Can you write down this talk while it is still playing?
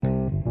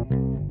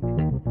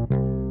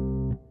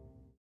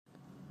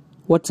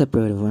What's up,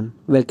 everyone?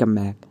 Welcome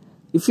back.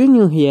 If you're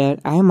new here,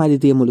 I am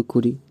Aditya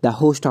Mulukuri, the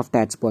host of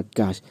Tats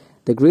Podcast,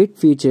 the great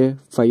future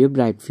for your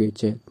bright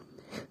future.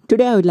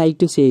 Today, I would like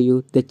to say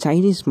you the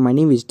Chinese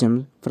money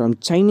wisdom from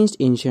Chinese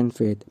ancient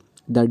faith,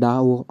 the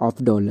Tao of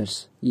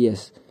dollars.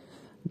 Yes,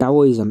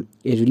 Taoism,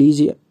 a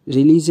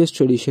religious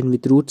tradition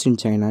with roots in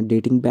China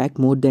dating back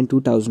more than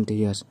 2000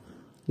 years,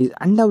 is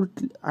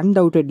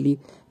undoubtedly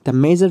the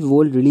major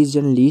world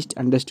religion least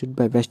understood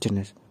by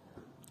Westerners.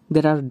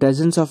 There are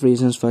dozens of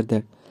reasons for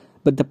that,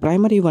 but the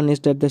primary one is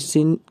that the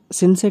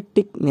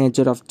synthetic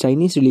nature of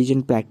Chinese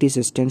religion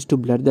practices tends to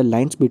blur the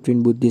lines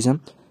between Buddhism,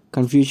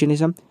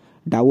 Confucianism,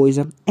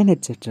 Taoism, and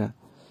etc.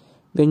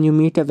 When you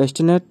meet a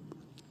Westerner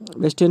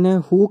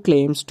who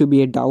claims to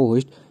be a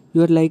Taoist,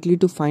 you are likely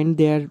to find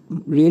they are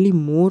really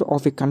more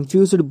of a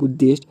confused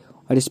Buddhist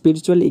or a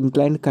spiritually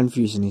inclined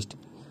Confucianist.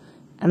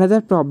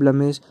 Another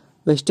problem is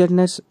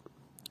Westerners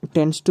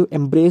tends to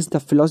embrace the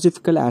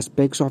philosophical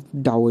aspects of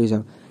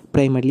Taoism,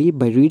 primarily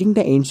by reading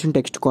the ancient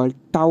text called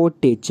Tao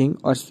Te Ching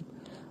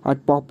or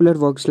popular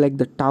works like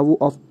the Tao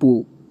of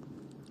Po,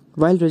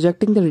 while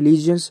rejecting the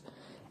religious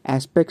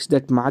aspects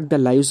that mark the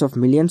lives of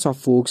millions of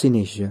folks in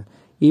Asia.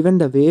 Even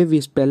the way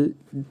we spell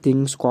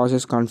things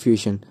causes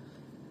confusion.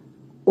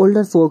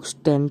 Older folks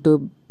tend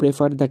to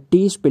prefer the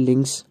T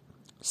spellings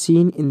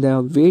seen in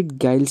the weight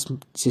guides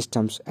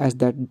systems as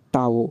the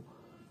Tao.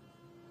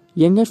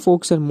 Younger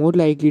folks are more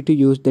likely to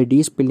use the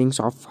D spellings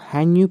of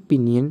Hanyu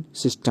Pinyin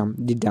system,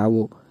 the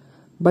Dao.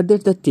 But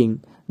that's the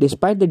thing,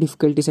 despite the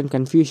difficulties and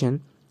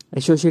confusion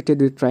associated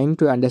with trying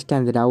to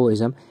understand the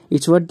Taoism,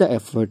 it's worth the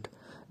effort.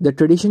 The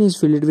tradition is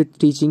filled with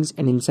teachings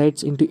and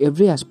insights into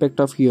every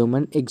aspect of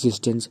human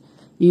existence,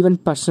 even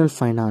personal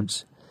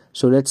finance.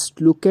 So let's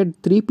look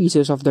at three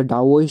pieces of the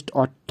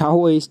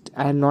Taoist.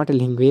 I am not a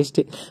linguist,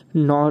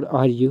 nor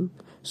are you.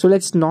 So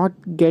let's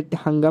not get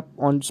hung up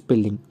on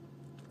spelling.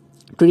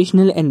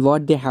 Traditional and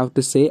what they have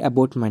to say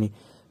about money.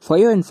 For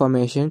your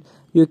information,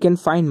 you can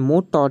find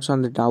more thoughts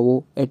on the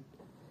Tao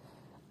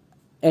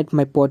at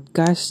my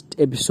podcast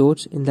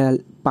episodes in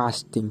the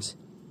past things.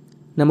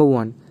 Number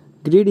 1.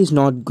 Greed is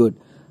not good.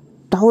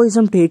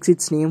 Taoism takes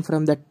its name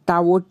from the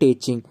Tao Te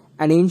Ching,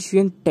 an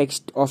ancient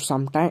text of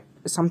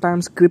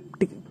sometimes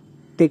cryptic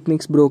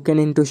techniques broken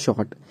into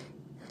short,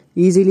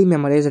 easily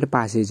memorized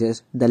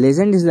passages. The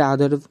legend is the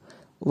author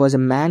was a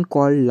man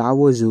called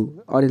Lao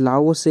Tzu or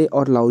Lao Tse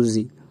or Lao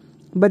Tzu.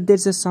 But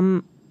there's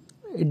some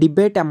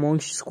debate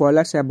amongst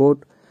scholars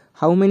about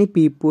how many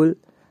people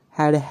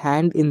had a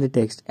hand in the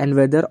text and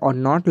whether or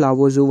not Lao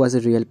Tzu was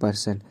a real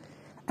person.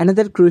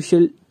 Another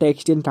crucial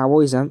text in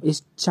Taoism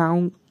is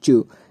Chuang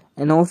Tzu,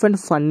 an often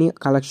funny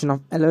collection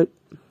of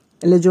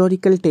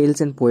allegorical tales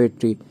and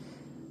poetry.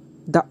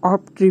 The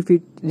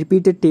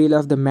oft-repeated tale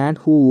of the man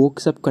who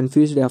woke up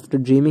confused after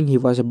dreaming he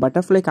was a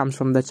butterfly comes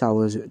from the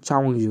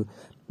Chuang Tzu.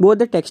 Both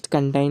the text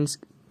contains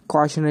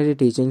cautionary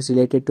teachings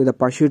related to the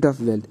pursuit of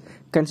wealth.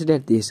 Consider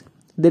this.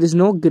 There is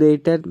no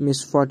greater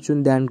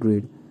misfortune than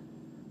greed.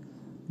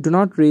 Do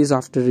not race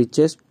after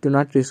riches, do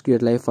not risk your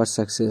life for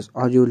success,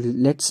 or you will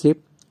let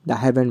slip the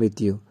heaven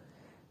with you.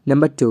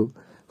 Number 2.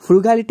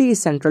 Frugality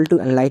is central to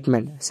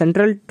enlightenment.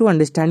 Central to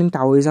understanding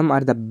Taoism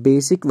are the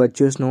basic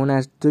virtues known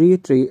as three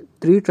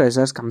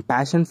treasures: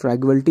 compassion,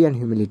 frugality, and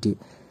humility,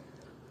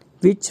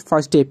 which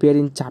first appear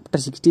in chapter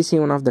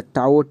 67 of the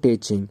Tao Te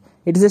Ching.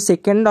 It is the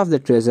second of the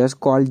treasures,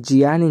 called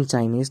Jian in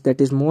Chinese,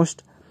 that is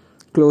most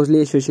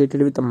closely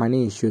associated with the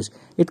money issues.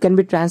 It can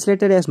be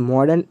translated as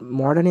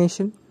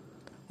moderation,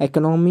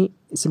 economy,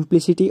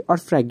 simplicity, or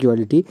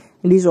frugality,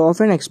 and is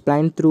often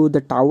explained through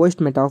the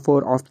Taoist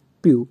metaphor of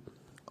pew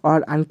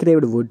or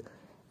uncraved wood.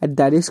 At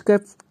the risk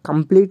of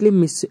completely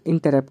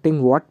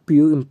misinterpreting what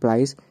pew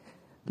implies,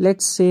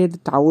 let's say the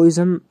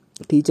Taoism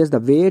teaches the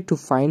way to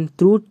find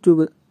truth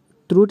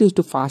is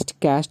to fast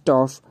cast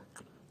off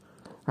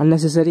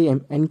unnecessary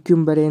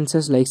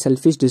encumbrances like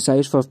selfish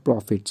desires for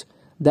profits.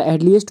 The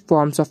earliest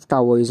forms of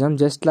Taoism,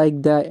 just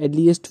like the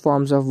earliest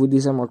forms of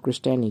Buddhism or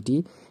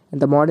Christianity,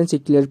 and the modern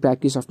secular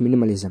practice of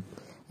minimalism,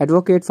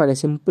 advocate for a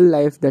simple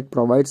life that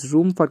provides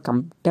room for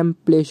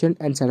contemplation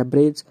and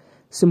celebrates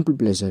simple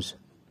pleasures.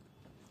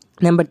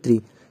 Number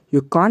 3.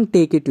 You can't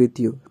take it with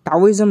you.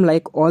 Taoism,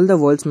 like all the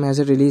world's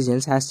major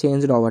religions, has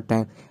changed over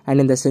time,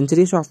 and in the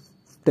centuries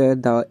after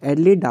the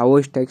early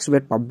Taoist texts were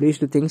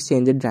published, things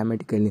changed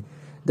dramatically.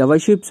 The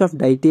worships of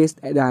deities,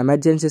 the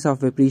emergences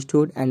of a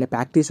priesthood, and the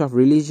practice of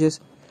religious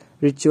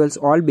rituals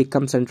all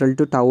become central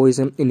to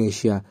Taoism in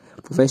Asia.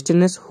 For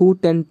Westerners who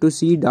tend to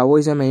see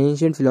Taoism as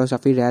ancient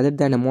philosophy rather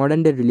than a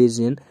modern-day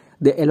religion,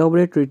 the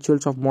elaborate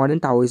rituals of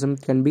modern Taoism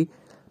can be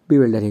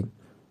bewildering.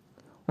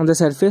 On the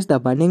surface, the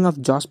burning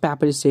of joss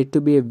paper is said to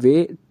be a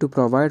way to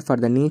provide for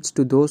the needs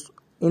to those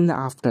in the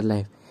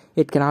afterlife.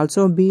 It can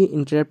also be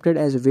interpreted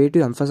as a way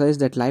to emphasize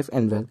that life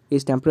and wealth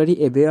is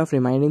temporary, a way of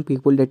reminding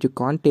people that you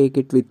can't take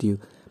it with you.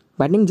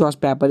 Burning joss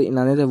paper, in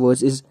other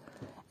words, is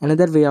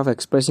another way of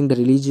expressing the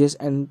religious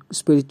and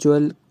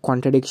spiritual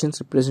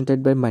contradictions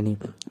represented by money.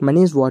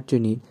 Money is what you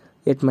need,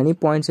 yet money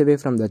points away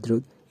from the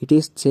truth. It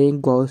is saying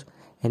goes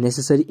a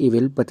necessary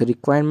evil but a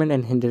requirement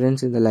and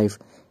hindrance in the life,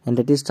 and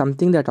that is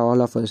something that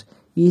all of us,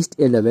 East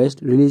and the West,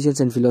 religions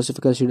and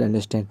philosophers should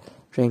understand,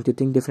 trying to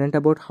think different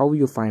about how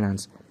you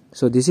finance.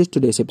 So this is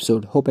today's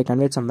episode. Hope I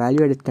conveyed some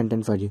value-added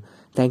content for you.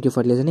 Thank you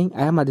for listening.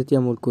 I am Aditya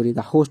Mulkuri,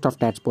 the host of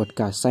Tats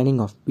Podcast, signing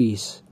off. Peace.